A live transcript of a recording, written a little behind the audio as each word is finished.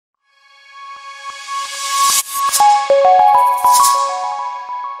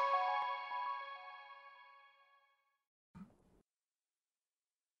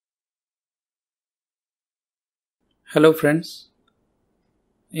Hello friends,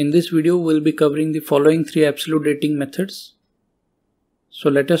 in this video we will be covering the following three absolute dating methods. So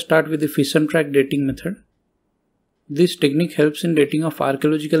let us start with the fission track dating method. This technique helps in dating of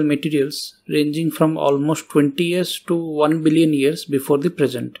archaeological materials ranging from almost 20 years to 1 billion years before the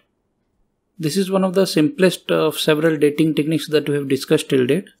present. This is one of the simplest of several dating techniques that we have discussed till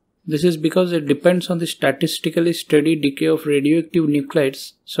date. This is because it depends on the statistically steady decay of radioactive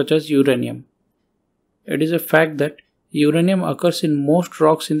nuclides such as uranium. It is a fact that uranium occurs in most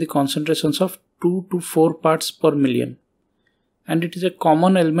rocks in the concentrations of 2 to 4 parts per million, and it is a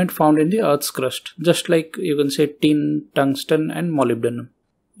common element found in the Earth's crust, just like you can say tin, tungsten and molybdenum.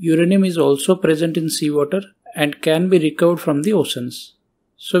 Uranium is also present in seawater and can be recovered from the oceans.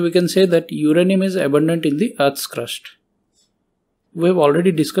 So we can say that uranium is abundant in the Earth's crust. We have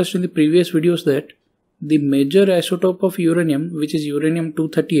already discussed in the previous videos that the major isotope of uranium, which is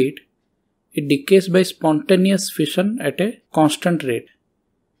uranium-238, it decays by spontaneous fission at a constant rate.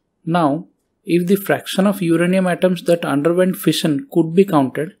 Now, if the fraction of uranium atoms that underwent fission could be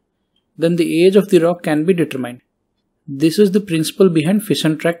counted, then the age of the rock can be determined. This is the principle behind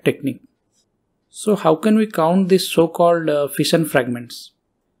fission track technique. So how can we count these so-called fission fragments?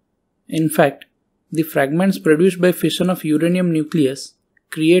 In fact, the fragments produced by fission of uranium nucleus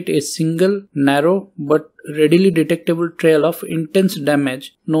create a single, narrow but readily detectable trail of intense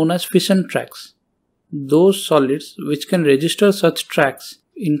damage known as fission tracks. Those solids which can register such tracks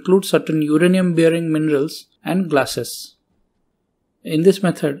include certain uranium-bearing minerals and glasses. In this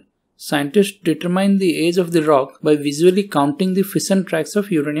method, scientists determine the age of the rock by visually counting the fission tracks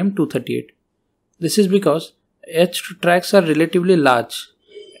of uranium-238. This is because etched tracks are relatively large,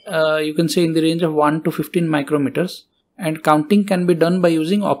 you can say in the range of 1 to 15 micrometers, and counting can be done by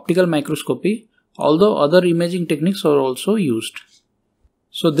using optical microscopy, although other imaging techniques are also used.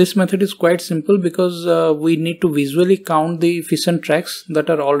 So this method is quite simple because we need to visually count the fission tracks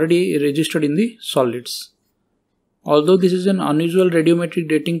that are already registered in the solids. Although this is an unusual radiometric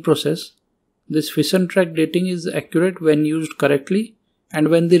dating process, this fission track dating is accurate when used correctly and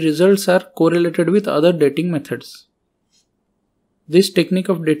when the results are correlated with other dating methods. This technique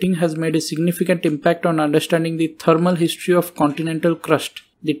of dating has made a significant impact on understanding the thermal history of continental crust,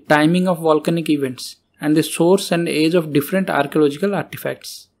 the timing of volcanic events, and the source and age of different archaeological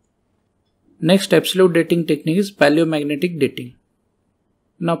artifacts. Next absolute dating technique is paleomagnetic dating.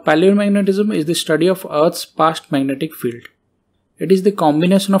 Now, paleomagnetism is the study of Earth's past magnetic field. It is the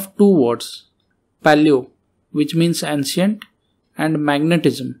combination of two words, paleo, which means ancient, and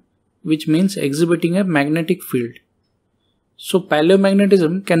magnetism, which means exhibiting a magnetic field. So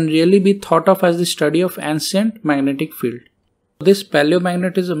paleomagnetism can really be thought of as the study of ancient magnetic field. This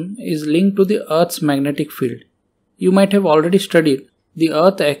paleomagnetism is linked to the Earth's magnetic field. You might have already studied, the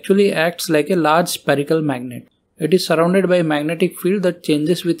Earth actually acts like a large spherical magnet. It is surrounded by a magnetic field that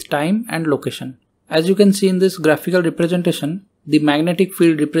changes with time and location. As you can see in this graphical representation, the magnetic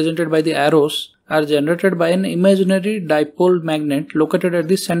field represented by the arrows are generated by an imaginary dipole magnet located at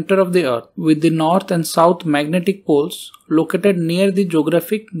the center of the Earth, with the north and south magnetic poles located near the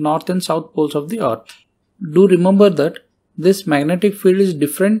geographic north and south poles of the Earth. Do remember that this magnetic field is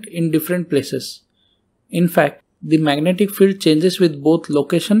different in different places. In fact, the magnetic field changes with both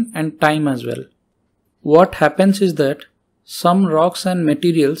location and time as well. What happens is that some rocks and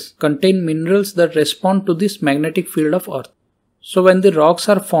materials contain minerals that respond to this magnetic field of Earth. So when the rocks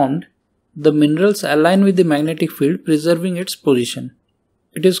are formed, the minerals align with the magnetic field, preserving its position.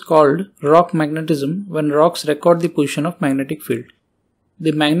 It is called rock magnetism when rocks record the position of magnetic field.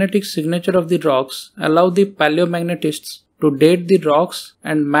 The magnetic signature of the rocks allow the paleomagnetists to date the rocks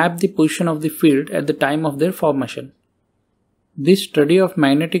and map the position of the field at the time of their formation. This study of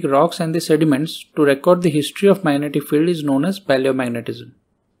magnetic rocks and the sediments to record the history of magnetic field is known as paleomagnetism.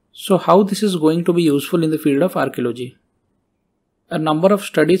 So how this is going to be useful in the field of archaeology? A number of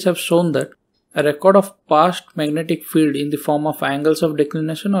studies have shown that a record of past magnetic field in the form of angles of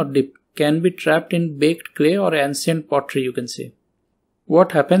declination or dip can be trapped in baked clay or ancient pottery, you can say.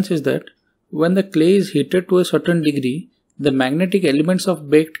 What happens is that when the clay is heated to a certain degree, the magnetic elements of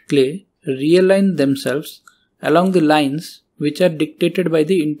baked clay realign themselves along the lines which are dictated by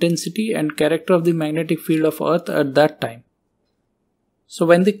the intensity and character of the magnetic field of Earth at that time. So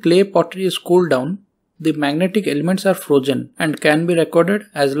when the clay pottery is cooled down, the magnetic elements are frozen and can be recorded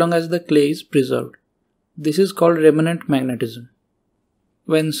as long as the clay is preserved. This is called remnant magnetism.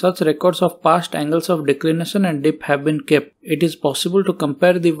 When such records of past angles of declination and dip have been kept, it is possible to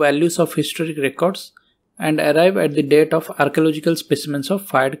compare the values of historic records and arrive at the date of archaeological specimens of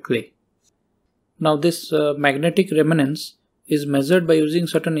fired clay. Now this magnetic remnants is measured by using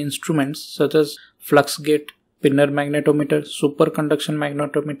certain instruments such as flux gate, pinner magnetometer, superconduction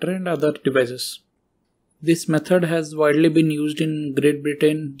magnetometer, and other devices. This method has widely been used in Great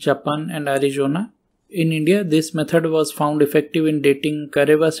Britain, Japan, and Arizona. In India, this method was found effective in dating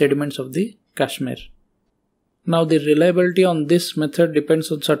Kareva sediments of the Kashmir. Now, the reliability on this method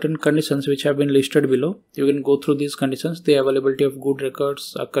depends on certain conditions which have been listed below. You can go through these conditions: the availability of good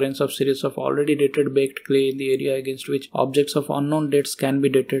records, occurrence of series of already dated baked clay in the area against which objects of unknown dates can be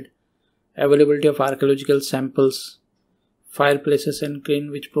dated, availability of archaeological samples, fireplaces and crane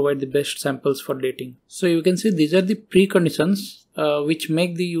which provide the best samples for dating. So you can see these are the preconditions which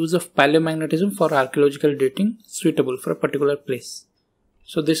make the use of paleomagnetism for archaeological dating suitable for a particular place.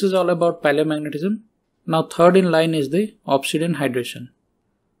 So this is all about paleomagnetism. Now third in line is the obsidian hydration.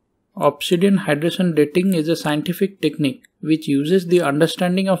 Obsidian hydration dating is a scientific technique which uses the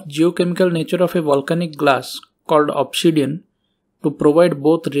understanding of geochemical nature of a volcanic glass called obsidian to provide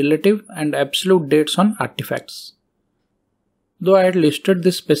both relative and absolute dates on artifacts. Though I had listed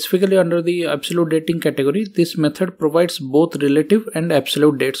this specifically under the absolute dating category, this method provides both relative and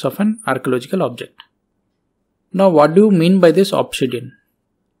absolute dates of an archaeological object. Now what do you mean by this obsidian?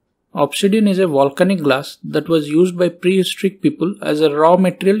 Obsidian is a volcanic glass that was used by prehistoric people as a raw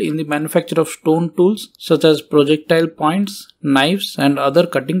material in the manufacture of stone tools such as projectile points, knives, and other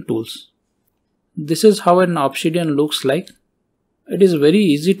cutting tools. This is how an obsidian looks like. It is very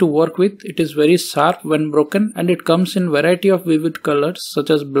easy to work with, it is very sharp when broken, and it comes in variety of vivid colors such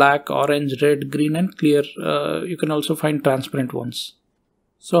as black, orange, red, green, and clear. You can also find transparent ones.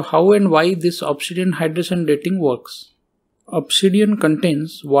 So how and why this obsidian hydration dating works? Obsidian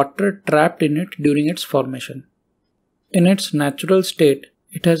contains water trapped in it during its formation. In its natural state,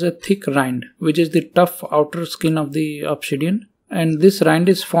 it has a thick rind, which is the tough outer skin of the obsidian, and this rind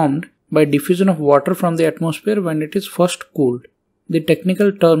is formed by diffusion of water from the atmosphere when it is first cooled. The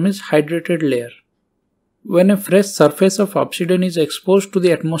technical term is hydrated layer. When a fresh surface of obsidian is exposed to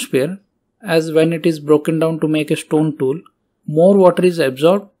the atmosphere, as when it is broken down to make a stone tool, more water is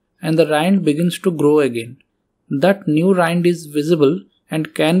absorbed and the rind begins to grow again. That new rind is visible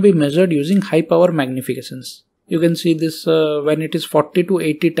and can be measured using high power magnifications. You can see this when it is 40 to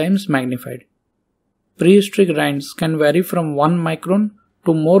 80 times magnified. Prehistoric rinds can vary from 1 micron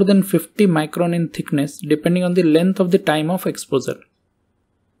to more than 50 micron in thickness depending on the length of the time of exposure.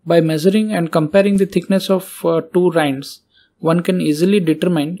 By measuring and comparing the thickness of two rinds, one can easily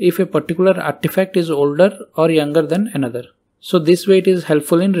determine if a particular artifact is older or younger than another. So this way it is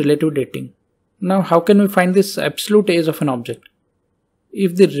helpful in relative dating. Now how can we find this absolute age of an object?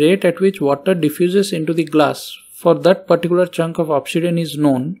 If the rate at which water diffuses into the glass for that particular chunk of obsidian is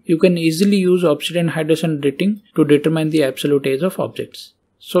known, you can easily use obsidian hydration dating to determine the absolute age of objects.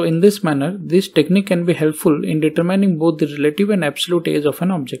 So in this manner, this technique can be helpful in determining both the relative and absolute age of an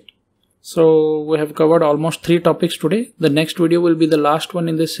object. So we have covered almost 3 topics today. The next video will be the last one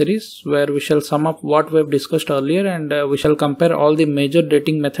in this series, where we shall sum up what we have discussed earlier, and we shall compare all the major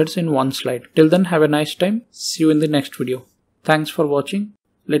dating methods in one slide. Till then, have a nice time. See you in the next video. Thanks for watching.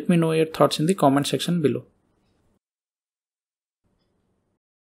 Let me know your thoughts in the comment section below.